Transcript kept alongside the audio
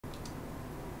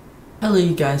Hello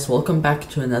you guys, welcome back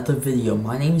to another video.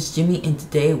 My name is Jimmy and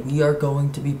today we are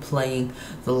going to be playing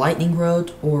the lightning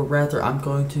road, or rather I'm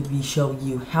going to be showing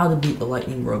you how to beat the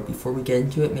lightning road. Before we get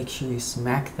into it, make sure you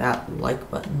smack that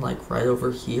like button like right over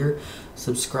here,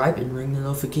 subscribe and ring the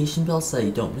notification bell so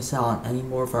you don't miss out on any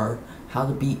more of our how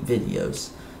to beat videos.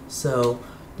 So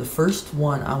the first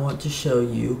one I want to show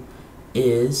you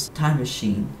is Time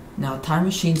Machine. Now, Time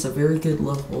Machine's a very good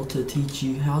level to teach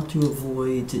you how to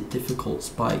avoid difficult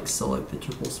spikes, so like the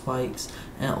triple spikes,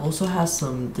 and it also has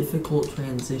some difficult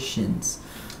transitions,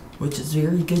 which is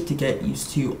very good to get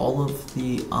used to all of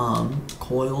the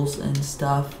coils and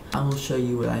stuff. I will show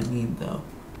you what I mean though.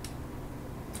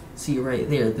 See right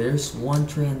there's one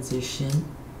transition,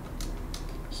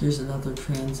 here's another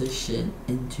transition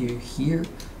into here,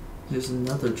 here's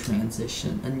another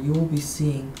transition, and you will be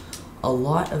seeing a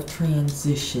lot of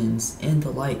transitions in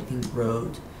the lightning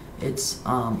road. It's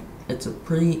a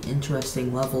pretty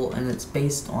interesting level, and it's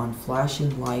based on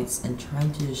flashing lights and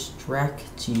trying to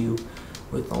distract you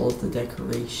with all of the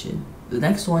decoration. The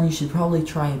next one you should probably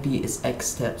try and beat is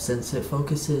X-Step, since it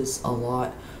focuses a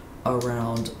lot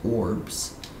around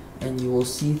orbs, and you will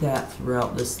see that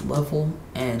throughout this level,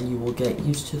 and you will get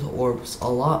used to the orbs a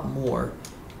lot more,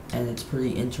 and it's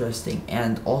pretty interesting.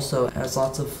 And also it has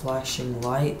lots of flashing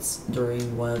lights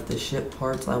during one of the ship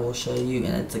parts I will show you,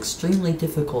 and it's extremely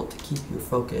difficult to keep your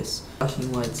focus.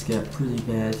 Flashing lights get pretty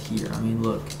bad here. I mean,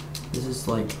 look, this is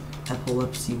like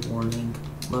epilepsy warning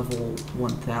level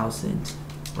 1000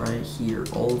 right here,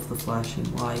 all of the flashing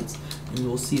lights, and you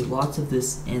will see lots of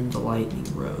this in the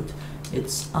lightning road.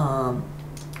 It's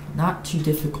not too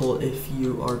difficult if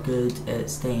you are good at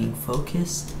staying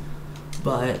focused,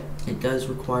 but it does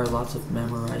require lots of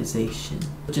memorization,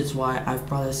 which is why I've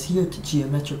brought us here to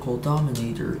Geometrical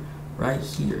Dominator right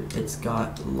here. It's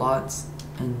got lots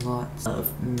and lots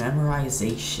of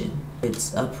memorization.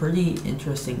 It's a pretty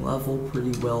interesting level,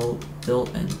 pretty well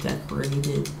built and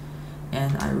decorated,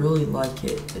 and I really like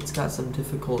it. It's got some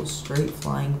difficult straight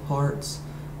flying parts,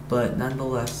 but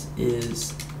nonetheless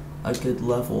is a good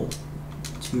level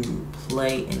to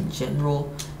play in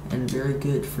general, and very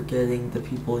good for getting the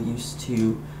people used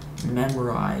to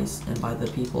memorize. And by the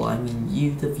people I mean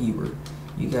you, the viewer.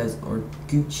 You guys are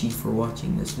Gucci for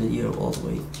watching this video all the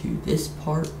way to this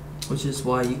part, which is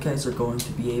why you guys are going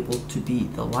to be able to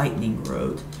beat the lightning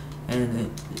road, and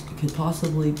it could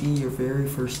possibly be your very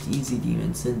first easy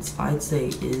demon, since I'd say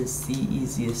it is the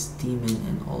easiest demon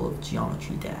in all of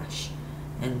Geometry Dash.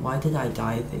 And why did I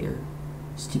die there?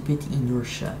 Stupid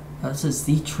inertia. This is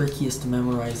the trickiest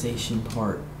memorization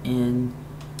part in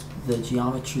the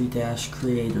Geometry Dash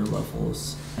creator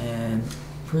levels, and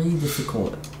pretty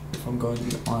difficult if I'm going to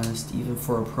be honest, even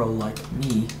for a pro like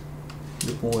me,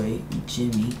 your boy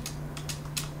Jimmy.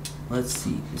 Let's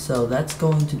see, so that's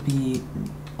going to be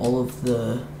all of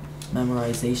the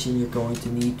memorization you're going to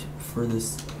need for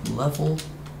this level.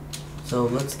 So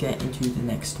let's get into the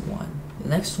next one. The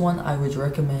next one I would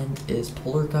recommend is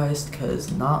Poltergeist,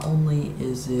 because not only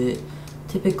is it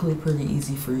typically pretty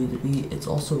easy for you to beat, it's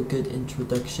also a good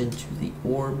introduction to the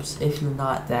orbs if you're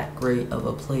not that great of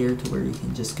a player to where you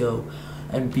can just go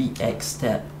and beat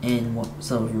X-Step in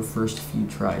some of your first few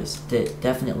tries. That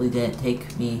definitely didn't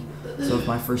take me some of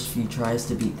my first few tries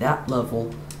to beat that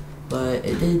level, but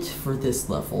it did for this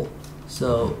level.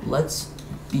 So let's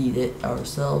beat it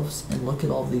ourselves, and look at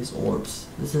all these orbs.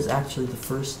 This is actually the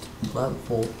first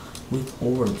level with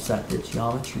orbs that the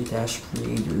Geometry Dash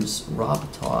creators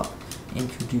Robotop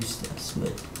introduced us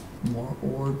with. More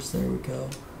orbs, there we go.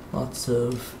 Lots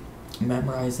of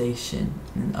memorization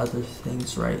and other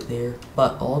things right there.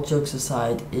 But all jokes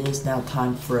aside, it is now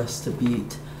time for us to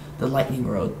beat the lightning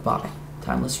road by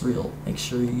Timeless Real. Make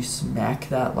sure you smack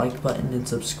that like button and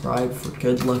subscribe for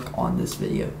good luck on this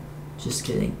video. Just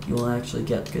kidding, you won't actually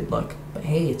get good luck, but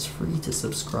hey, it's free to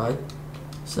subscribe,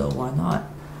 so why not?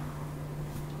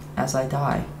 As I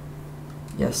die.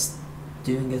 Yes,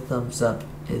 doing a thumbs up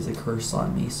is a curse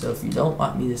on me, so if you don't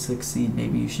want me to succeed,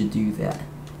 maybe you should do that.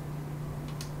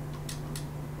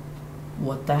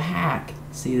 What the heck?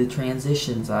 See the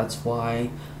transitions, that's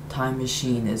why Time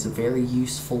Machine is a very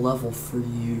useful level for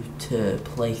you to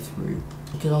play through.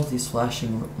 Look at all these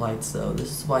flashing lights though.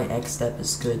 This is why X-Step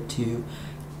is good to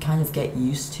kind of get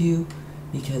used to,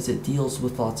 because it deals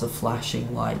with lots of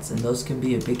flashing lights, and those can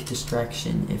be a big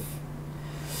distraction if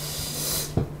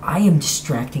I am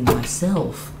distracting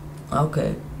myself.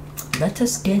 Okay, let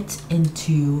us get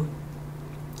into,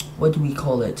 what do we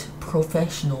call it,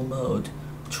 professional mode,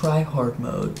 try hard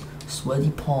mode,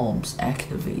 sweaty palms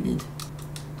activated.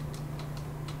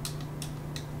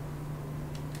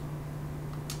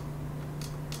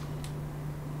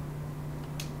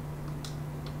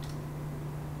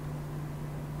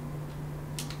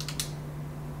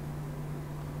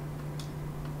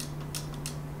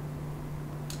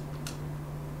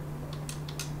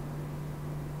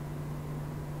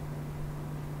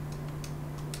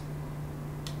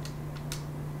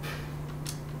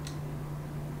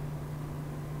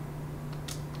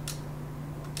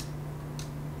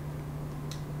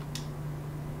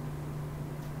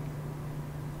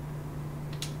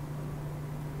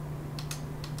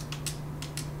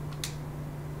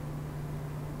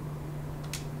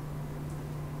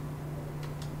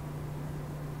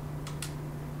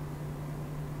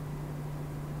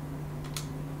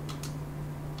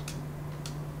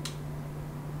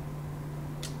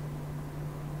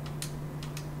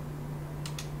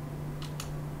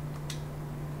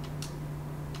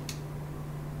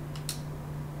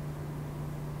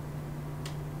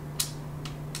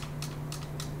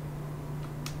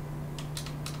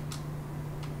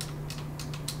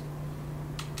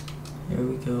 There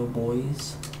we go,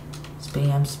 boys.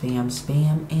 Spam, spam,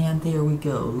 spam, and there we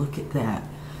go. Look at that.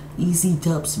 Easy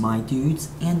dubs, my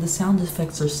dudes. And the sound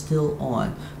effects are still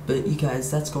on. But you guys,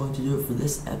 that's going to do it for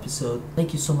this episode.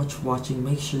 Thank you so much for watching.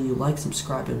 Make sure you like,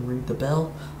 subscribe, and ring the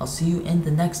bell. I'll see you in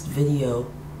the next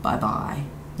video. Bye-bye.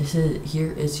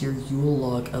 Here is your Yule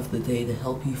log of the day to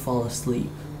help you fall asleep.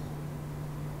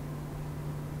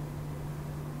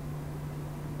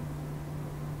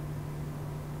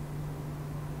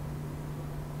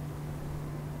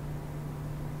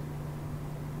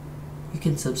 You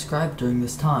can subscribe during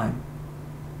this time.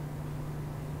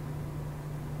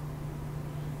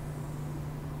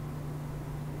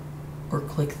 Or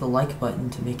click the like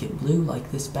button to make it blue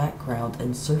like this background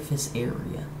and surface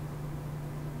area.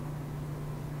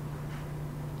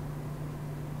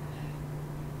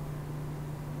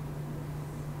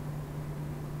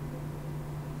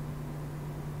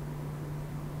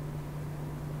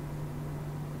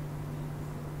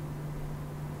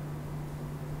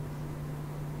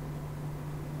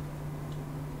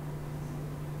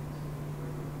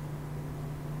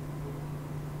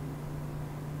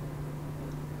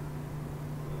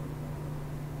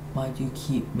 Why do you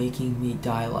keep making me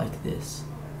die like this?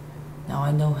 Now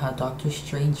I know how Doctor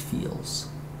Strange feels.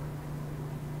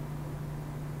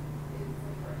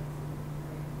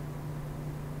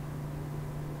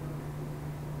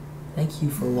 Thank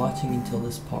you for watching until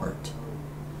this part.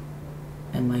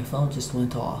 And my phone just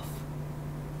went off.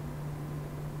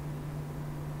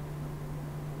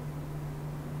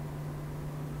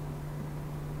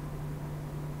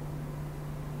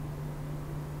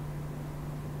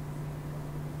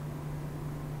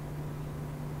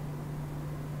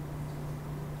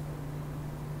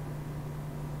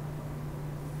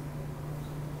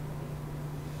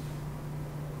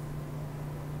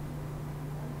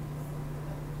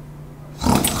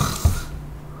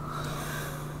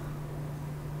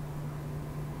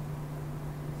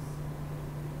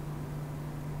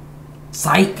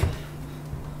 Psych!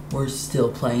 We're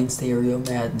still playing Stereo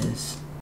Madness.